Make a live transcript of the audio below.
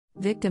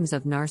Victims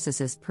of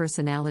narcissist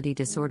personality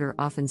disorder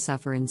often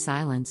suffer in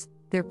silence,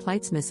 their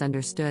plights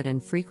misunderstood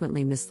and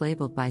frequently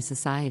mislabeled by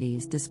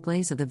society's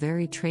displays of the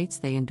very traits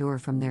they endure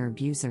from their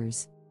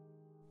abusers.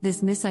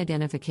 This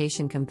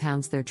misidentification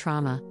compounds their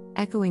trauma,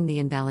 echoing the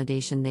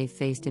invalidation they've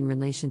faced in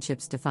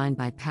relationships defined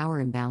by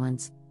power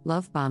imbalance,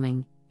 love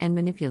bombing, and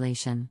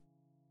manipulation.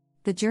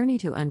 The journey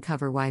to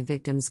uncover why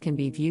victims can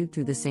be viewed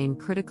through the same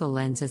critical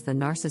lens as the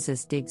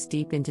narcissist digs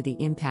deep into the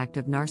impact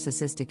of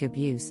narcissistic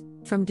abuse,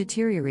 from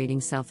deteriorating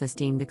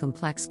self-esteem to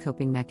complex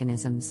coping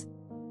mechanisms.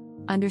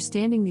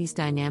 Understanding these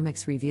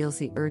dynamics reveals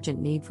the urgent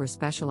need for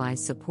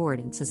specialized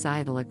support and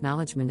societal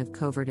acknowledgement of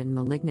covert and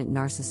malignant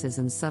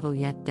narcissism's subtle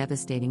yet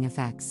devastating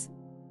effects.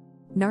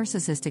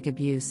 Narcissistic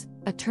abuse,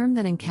 a term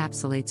that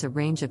encapsulates a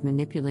range of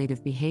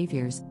manipulative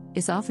behaviors,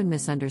 is often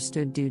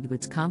misunderstood due to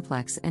its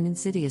complex and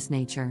insidious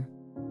nature.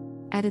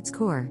 At its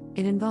core,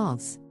 it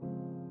involves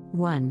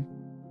 1.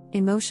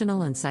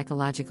 Emotional and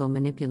psychological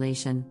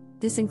manipulation.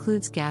 This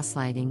includes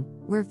gaslighting,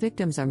 where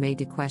victims are made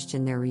to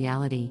question their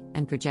reality,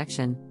 and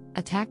projection,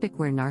 a tactic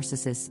where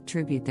narcissists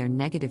attribute their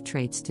negative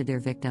traits to their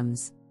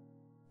victims.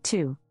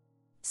 2.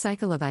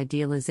 Cycle of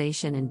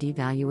idealization and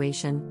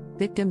devaluation.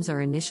 Victims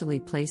are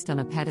initially placed on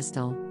a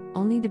pedestal,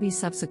 only to be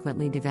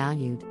subsequently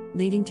devalued,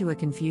 leading to a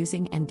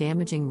confusing and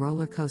damaging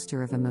roller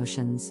coaster of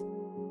emotions.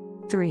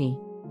 3.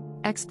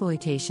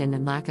 Exploitation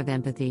and lack of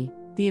empathy.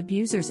 The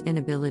abuser's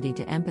inability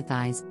to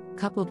empathize,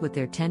 coupled with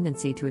their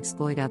tendency to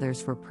exploit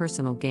others for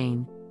personal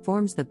gain,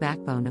 forms the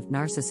backbone of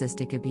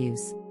narcissistic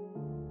abuse.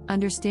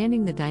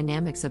 Understanding the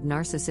dynamics of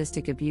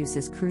narcissistic abuse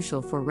is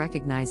crucial for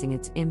recognizing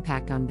its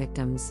impact on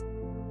victims.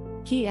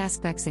 Key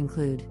aspects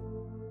include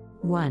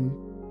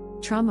 1.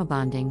 Trauma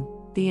bonding.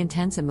 The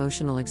intense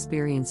emotional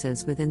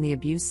experiences within the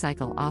abuse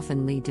cycle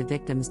often lead to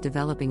victims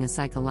developing a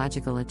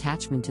psychological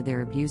attachment to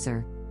their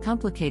abuser,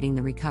 complicating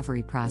the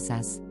recovery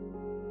process.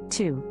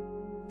 2.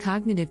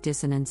 Cognitive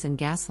dissonance and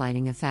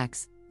gaslighting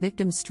effects.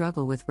 Victims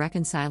struggle with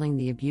reconciling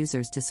the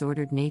abuser's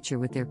disordered nature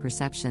with their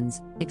perceptions,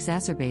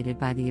 exacerbated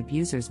by the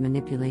abuser's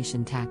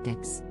manipulation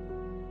tactics.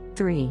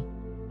 3.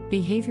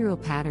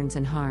 Behavioral patterns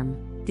and harm.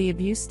 The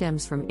abuse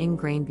stems from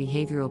ingrained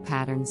behavioral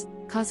patterns,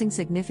 causing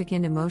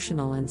significant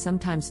emotional and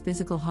sometimes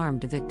physical harm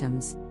to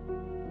victims.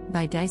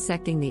 By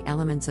dissecting the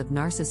elements of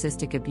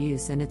narcissistic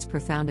abuse and its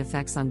profound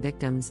effects on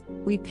victims,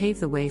 we pave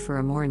the way for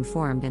a more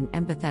informed and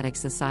empathetic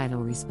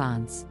societal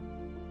response.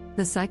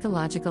 The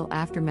psychological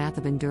aftermath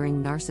of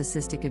enduring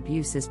narcissistic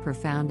abuse is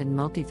profound and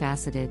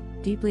multifaceted,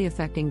 deeply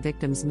affecting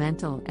victims'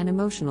 mental and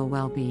emotional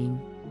well-being.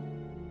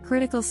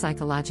 Critical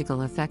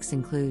psychological effects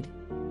include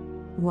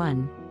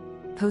 1.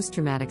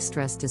 Post-traumatic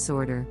stress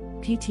disorder,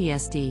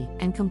 PTSD,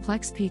 and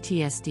complex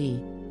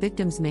PTSD.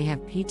 Victims may have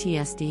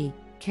PTSD,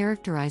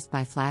 characterized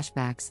by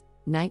flashbacks,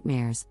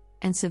 nightmares,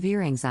 and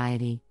severe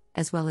anxiety,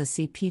 as well as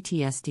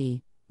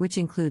CPTSD, which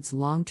includes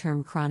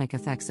long-term chronic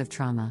effects of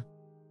trauma.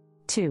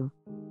 2.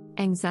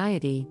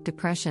 Anxiety,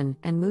 depression,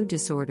 and mood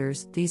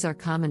disorders. These are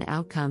common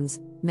outcomes,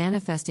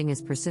 manifesting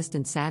as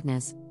persistent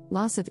sadness,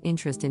 loss of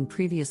interest in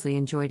previously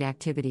enjoyed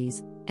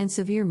activities, and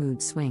severe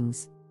mood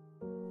swings.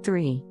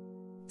 3.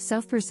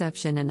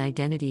 Self-perception and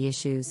identity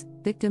issues.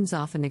 Victims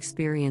often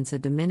experience a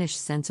diminished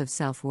sense of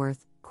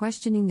self-worth,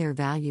 questioning their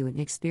value and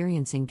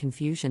experiencing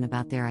confusion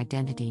about their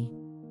identity.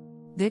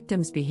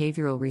 Victims'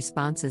 behavioral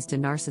responses to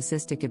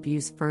narcissistic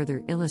abuse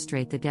further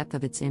illustrate the depth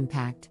of its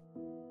impact.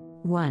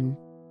 1.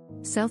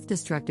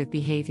 Self-destructive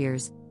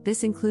behaviors.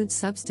 This includes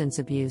substance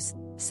abuse,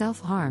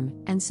 self-harm,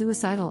 and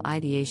suicidal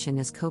ideation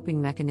as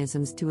coping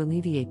mechanisms to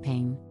alleviate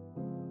pain.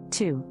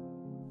 2.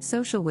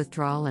 Social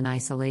withdrawal and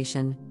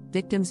isolation.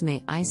 Victims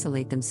may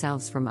isolate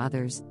themselves from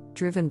others,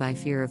 driven by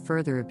fear of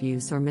further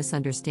abuse or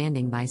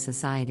misunderstanding by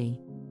society.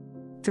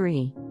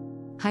 3.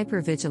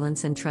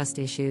 Hypervigilance and trust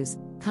issues.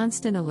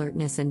 Constant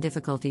alertness and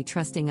difficulty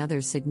trusting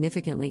others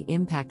significantly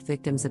impact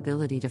victims'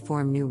 ability to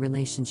form new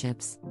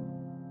relationships.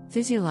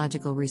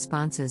 Physiological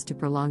responses to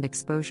prolonged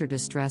exposure to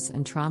stress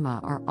and trauma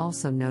are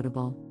also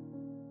notable.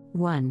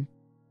 1.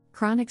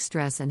 Chronic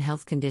stress and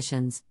health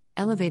conditions.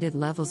 Elevated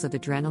levels of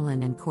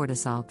adrenaline and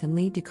cortisol can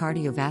lead to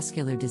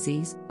cardiovascular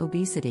disease,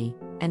 obesity,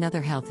 and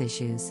other health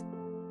issues.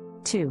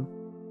 2.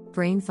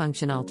 Brain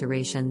function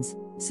alterations.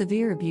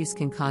 Severe abuse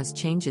can cause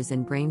changes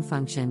in brain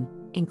function,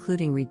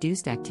 including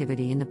reduced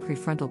activity in the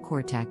prefrontal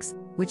cortex,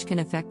 which can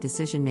affect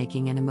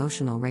decision-making and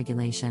emotional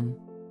regulation.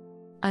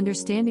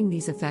 Understanding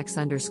these effects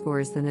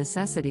underscores the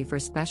necessity for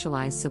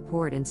specialized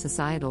support and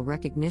societal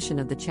recognition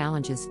of the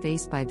challenges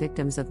faced by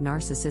victims of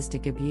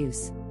narcissistic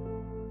abuse.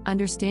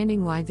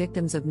 Understanding why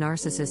victims of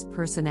narcissist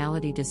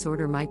personality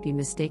disorder might be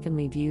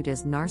mistakenly viewed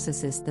as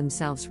narcissists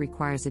themselves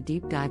requires a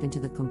deep dive into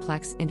the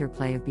complex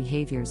interplay of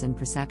behaviors and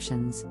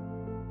perceptions.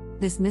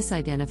 This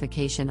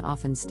misidentification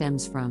often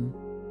stems from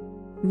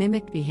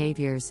mimicked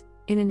behaviors.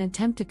 In an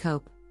attempt to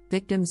cope,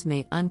 victims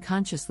may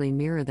unconsciously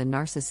mirror the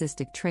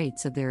narcissistic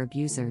traits of their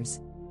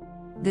abusers.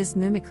 This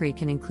mimicry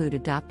can include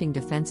adopting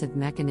defensive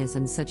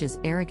mechanisms such as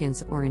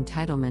arrogance or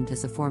entitlement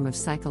as a form of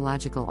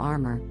psychological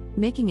armor,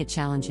 making it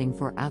challenging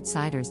for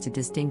outsiders to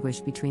distinguish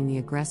between the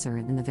aggressor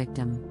and the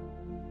victim.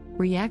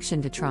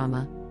 Reaction to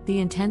trauma. The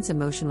intense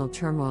emotional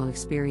turmoil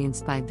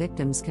experienced by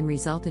victims can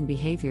result in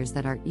behaviors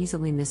that are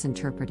easily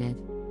misinterpreted.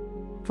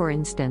 For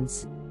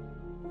instance,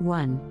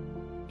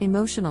 1.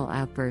 Emotional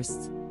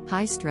outbursts.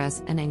 High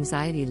stress and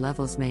anxiety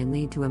levels may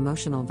lead to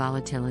emotional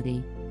volatility,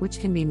 which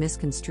can be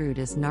misconstrued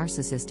as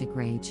narcissistic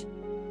rage.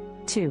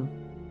 2.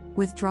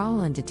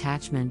 Withdrawal and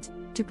detachment.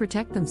 To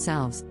protect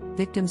themselves,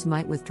 victims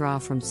might withdraw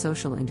from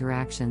social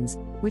interactions,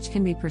 which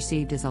can be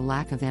perceived as a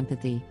lack of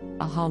empathy,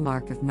 a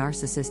hallmark of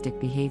narcissistic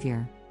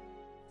behavior.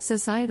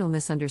 Societal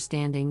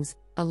misunderstandings.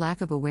 A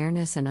lack of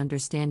awareness and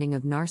understanding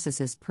of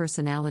narcissist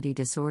personality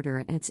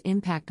disorder and its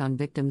impact on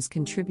victims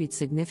contribute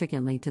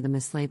significantly to the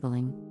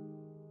mislabeling.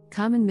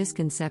 Common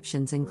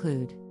misconceptions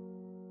include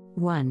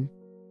 1.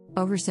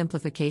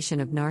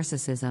 Oversimplification of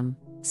narcissism.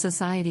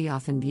 Society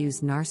often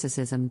views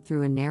narcissism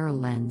through a narrow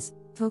lens,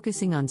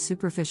 focusing on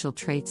superficial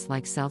traits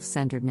like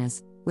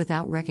self-centeredness,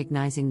 without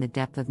recognizing the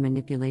depth of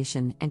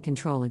manipulation and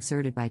control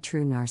exerted by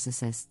true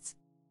narcissists.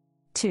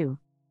 2.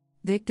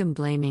 Victim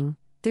blaming.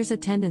 There's a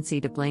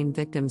tendency to blame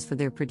victims for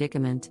their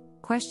predicament,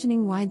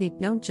 questioning why they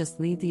don't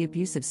just leave the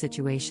abusive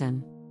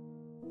situation.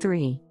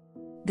 3.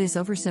 This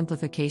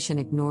oversimplification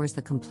ignores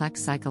the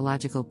complex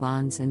psychological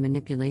bonds and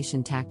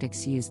manipulation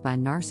tactics used by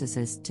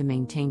narcissists to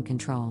maintain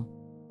control.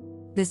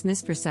 This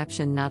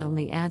misperception not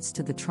only adds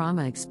to the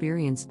trauma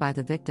experienced by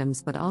the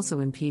victims but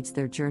also impedes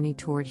their journey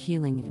toward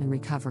healing and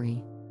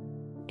recovery.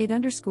 It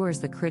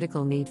underscores the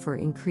critical need for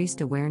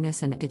increased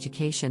awareness and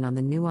education on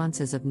the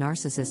nuances of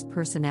narcissist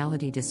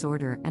personality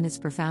disorder and its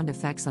profound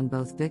effects on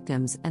both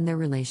victims and their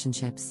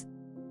relationships.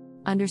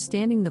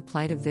 Understanding the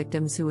plight of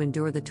victims who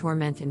endure the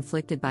torment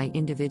inflicted by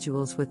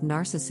individuals with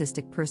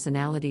narcissistic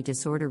personality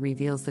disorder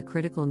reveals the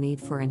critical need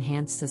for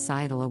enhanced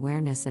societal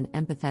awareness and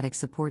empathetic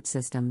support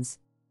systems.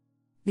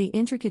 The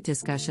intricate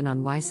discussion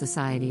on why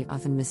society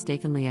often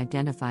mistakenly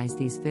identifies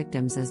these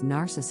victims as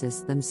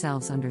narcissists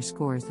themselves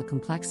underscores the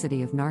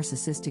complexity of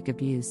narcissistic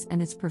abuse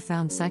and its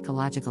profound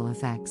psychological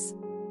effects.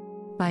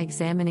 By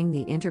examining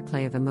the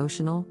interplay of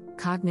emotional,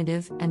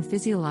 cognitive, and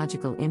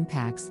physiological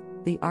impacts,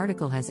 the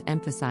article has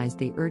emphasized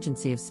the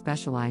urgency of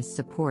specialized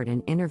support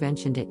and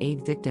intervention to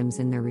aid victims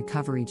in their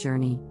recovery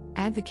journey,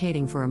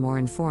 advocating for a more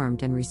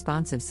informed and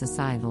responsive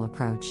societal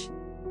approach.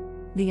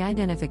 The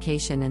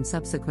identification and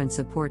subsequent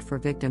support for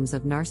victims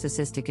of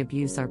narcissistic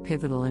abuse are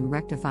pivotal in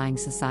rectifying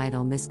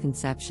societal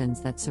misconceptions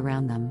that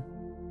surround them.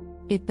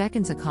 It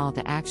beckons a call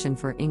to action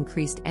for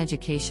increased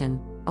education,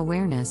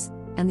 awareness,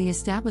 and the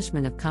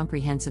establishment of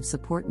comprehensive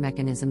support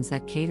mechanisms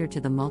that cater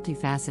to the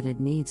multifaceted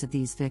needs of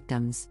these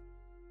victims.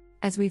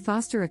 As we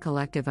foster a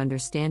collective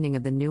understanding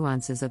of the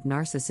nuances of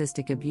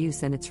narcissistic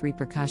abuse and its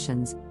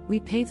repercussions,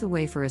 we pave the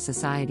way for a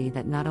society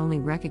that not only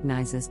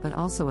recognizes but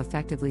also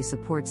effectively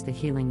supports the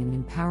healing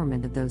and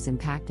empowerment of those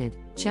impacted,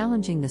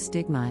 challenging the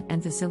stigma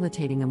and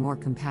facilitating a more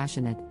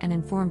compassionate and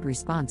informed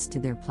response to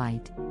their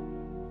plight.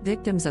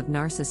 Victims of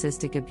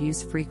narcissistic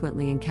abuse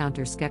frequently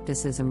encounter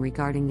skepticism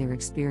regarding their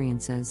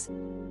experiences.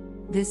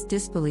 This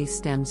disbelief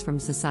stems from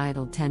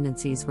societal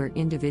tendencies where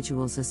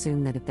individuals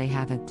assume that if they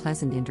have had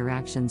pleasant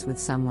interactions with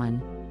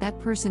someone, that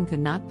person could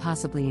not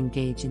possibly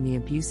engage in the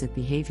abusive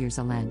behaviors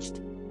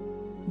alleged.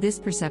 This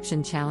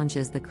perception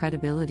challenges the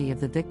credibility of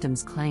the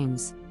victim's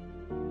claims.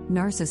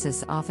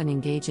 Narcissists often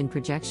engage in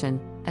projection,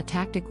 a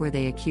tactic where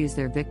they accuse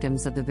their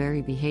victims of the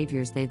very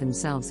behaviors they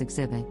themselves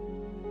exhibit.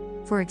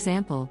 For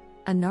example,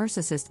 a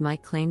narcissist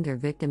might claim their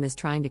victim is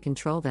trying to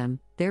control them,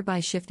 thereby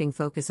shifting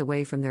focus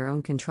away from their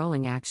own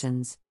controlling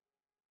actions.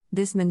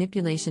 This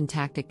manipulation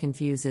tactic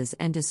confuses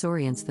and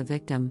disorients the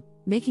victim,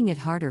 making it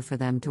harder for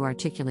them to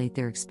articulate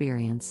their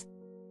experience.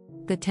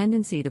 The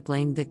tendency to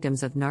blame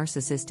victims of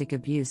narcissistic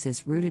abuse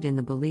is rooted in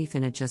the belief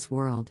in a just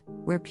world,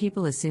 where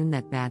people assume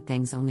that bad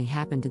things only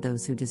happen to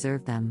those who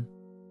deserve them.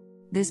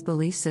 This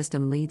belief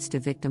system leads to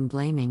victim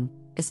blaming,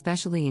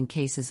 especially in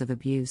cases of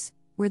abuse,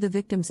 where the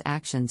victim's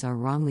actions are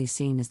wrongly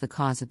seen as the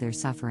cause of their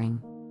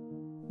suffering.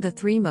 The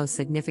three most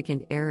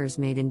significant errors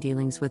made in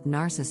dealings with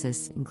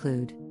narcissists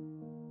include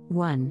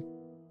 1.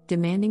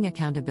 Demanding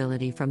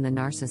accountability from the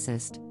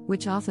narcissist,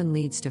 which often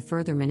leads to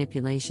further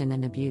manipulation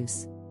and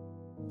abuse.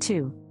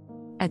 2.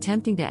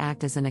 Attempting to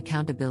act as an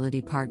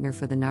accountability partner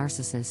for the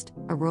narcissist,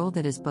 a role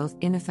that is both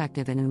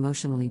ineffective and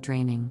emotionally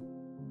draining.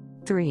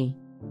 3.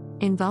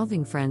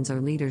 Involving friends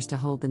or leaders to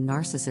hold the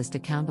narcissist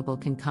accountable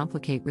can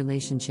complicate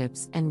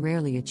relationships and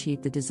rarely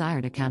achieve the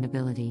desired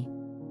accountability.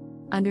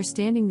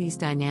 Understanding these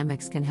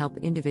dynamics can help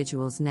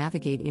individuals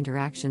navigate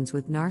interactions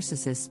with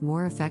narcissists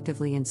more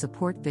effectively and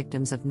support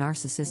victims of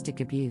narcissistic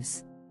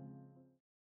abuse.